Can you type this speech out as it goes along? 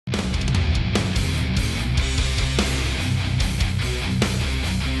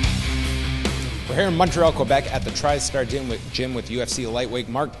We're here in Montreal, Quebec at the TriStar Gym with UFC lightweight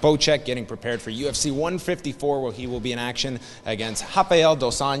Mark Bocek getting prepared for UFC 154 where he will be in action against Rafael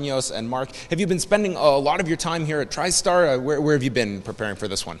Dos Anjos. And Mark, have you been spending a lot of your time here at TriStar? Where have you been preparing for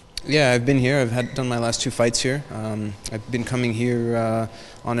this one? Yeah, I've been here. I've done my last 2 fights here. I've been coming here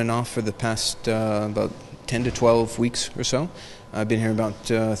on and off for the past about 10 to 12 weeks or so. I've been here about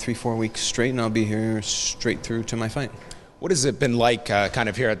 3-4 weeks straight, and I'll be here straight through to my fight. What has it been like kind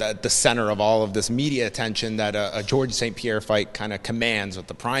of here at the center of all of this media attention that a George St. Pierre fight kind of commands with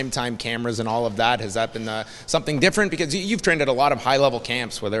the primetime cameras and all of that? Has that been something different? Because you've trained at a lot of high-level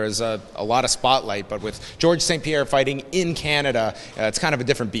camps where there is a lot of spotlight, but with George St. Pierre fighting in Canada, it's kind of a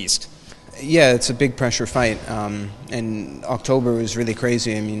different beast. Yeah, it's a big pressure fight, and October was really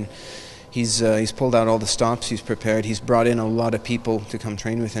crazy. I mean, he's pulled out all the stops, he's prepared, he's brought in a lot of people to come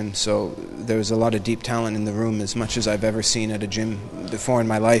train with him, so there's a lot of deep talent in the room, as much as I've ever seen at a gym before in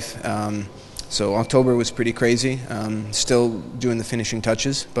my life. So October was pretty crazy, still doing the finishing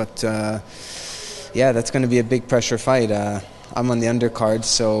touches, but yeah, that's going to be a big pressure fight. I'm on the undercard,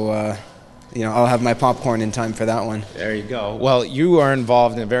 so I'll have my popcorn in time for that one. There you go. Well, you are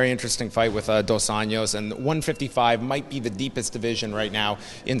involved in a very interesting fight with Dos Anjos, and 155 might be the deepest division right now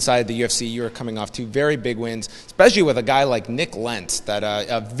inside the UFC. You're coming off 2 very big wins, especially with a guy like Nick Lentz, that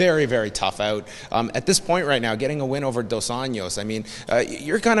a very, very tough out. At this point right now, getting a win over Dos Anjos, I mean,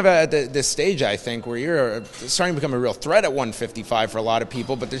 you're kind of at this stage, I think, where you're starting to become a real threat at 155 for a lot of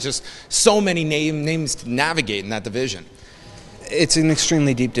people, but there's just so many names to navigate in that division. It's an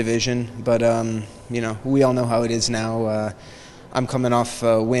extremely deep division, but we all know how it is now. I'm coming off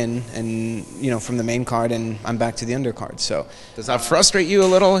a win, and from the main card, and I'm back to the undercard. So does that frustrate you a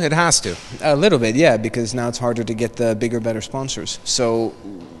little? It has to. A little bit, yeah, because now it's harder to get the bigger, better sponsors. So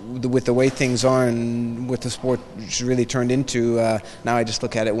with the way things are, and what the sport really turned into, now I just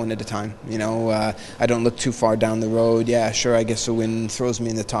look at it one at a time. I don't look too far down the road. Yeah, sure, I guess a win throws me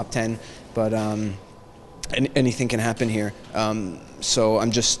in the top 10, but anything can happen here, so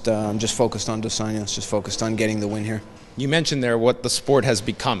I'm just focused on Dos Anjos, just focused on getting the win here. You mentioned there what the sport has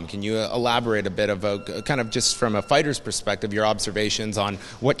become. Can you elaborate a bit of kind of just from a fighter's perspective, your observations on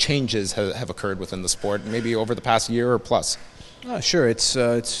what changes have occurred within the sport, maybe over the past year or plus? Sure, it's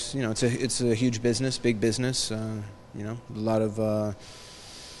a huge business, big business. A lot of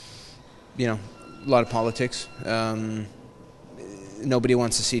politics. Nobody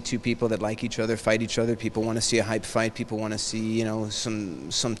wants to see 2 people that like each other fight each other. People want to see a hype fight. People want to see,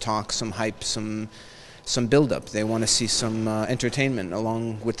 some talk, some hype, some build-up. They want to see some entertainment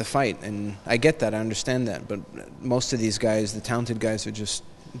along with the fight. And I get that. I understand that. But most of these guys, the talented guys, they're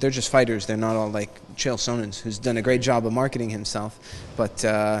just fighters. They're not all like Chael Sonnen's, who's done a great job of marketing himself. But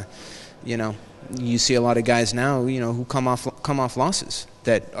you see a lot of guys now, who come off losses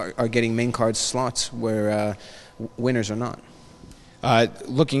that are getting main card slots where winners are not.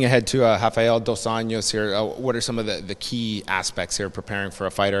 Looking ahead to Rafael Dos Anjos here, what are some of the key aspects here preparing for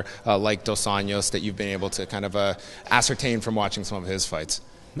a fighter like Dos Anjos that you've been able to kind of ascertain from watching some of his fights?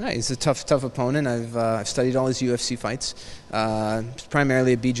 Yeah, he's a tough opponent. I've studied all his UFC fights. He's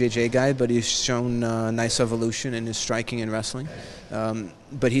primarily a BJJ guy, but he's shown nice evolution in his striking and wrestling.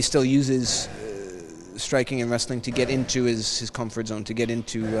 But he still uses striking and wrestling to get into his comfort zone, to get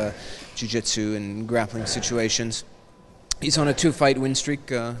into jiu-jitsu and grappling situations. He's on a 2-fight win streak,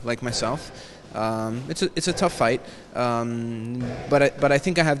 like myself. It's a tough fight, but I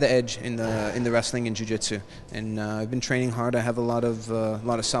think I have the edge in the wrestling and jiu-jitsu, and I've been training hard. I have a lot of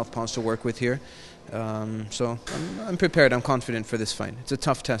southpaws to work with here, so I'm prepared. I'm confident for this fight. It's a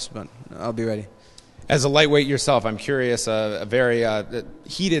tough test, but I'll be ready. As a lightweight yourself, I'm curious, a very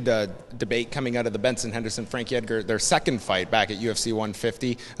heated debate coming out of the Benson Henderson-Frankie Edgar, their second fight back at UFC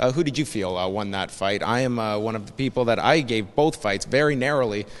 150. Who did you feel won that fight? I am one of the people that I gave both fights very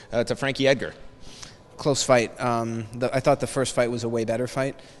narrowly to Frankie Edgar. Close fight. I thought the first fight was a way better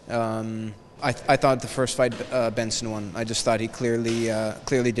fight. I thought the first fight Benson won. I just thought he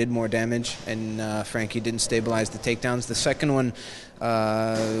clearly did more damage, and Frankie didn't stabilize the takedowns. The second one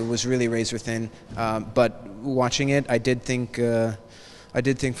was really razor thin, but watching it, I did think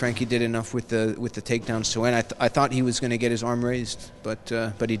Frankie did enough with the takedowns to win. I thought he was going to get his arm raised, but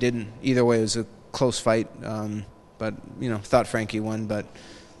he didn't. Either way, it was a close fight. But thought Frankie won, but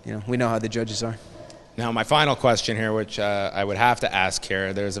we know how the judges are. Now, my final question here, which I would have to ask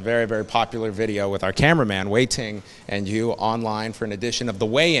here, there's a very, very popular video with our cameraman, Wei Ting, and you online for an edition of The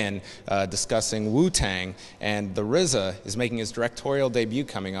Weigh-In discussing Wu-Tang, and the RZA is making his directorial debut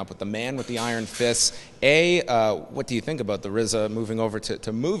coming up with The Man with the Iron Fists. What do you think about the RZA moving over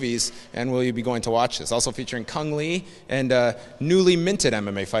to movies, and will you be going to watch this? Also featuring Kung Lee and newly minted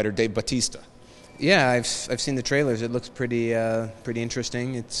MMA fighter Dave Bautista. Yeah, I've seen the trailers. It looks pretty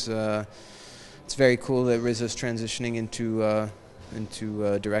interesting. It's very cool that Rizzo's transitioning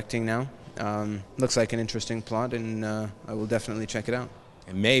into directing now. Looks like an interesting plot, and I will definitely check it out.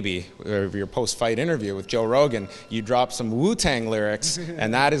 And maybe your post-fight interview with Joe Rogan, you drop some Wu-Tang lyrics,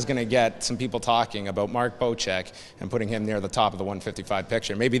 and that is going to get some people talking about Mark Bocek and putting him near the top of the 155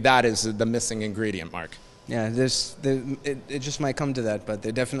 picture. Maybe that is the missing ingredient, Mark. Yeah, it just might come to that, but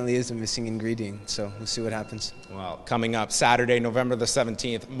there definitely is a missing ingredient, so we'll see what happens. Well, coming up Saturday, November the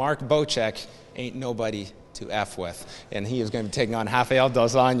 17th, Mark Bocek ain't nobody to F with, and he is going to be taking on Rafael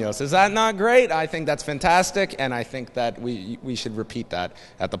dos Anjos. Is that not great? I think that's fantastic, and I think that we should repeat that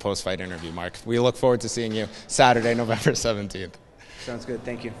at the post-fight interview, Mark. We look forward to seeing you Saturday, November 17th. Sounds good.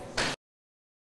 Thank you.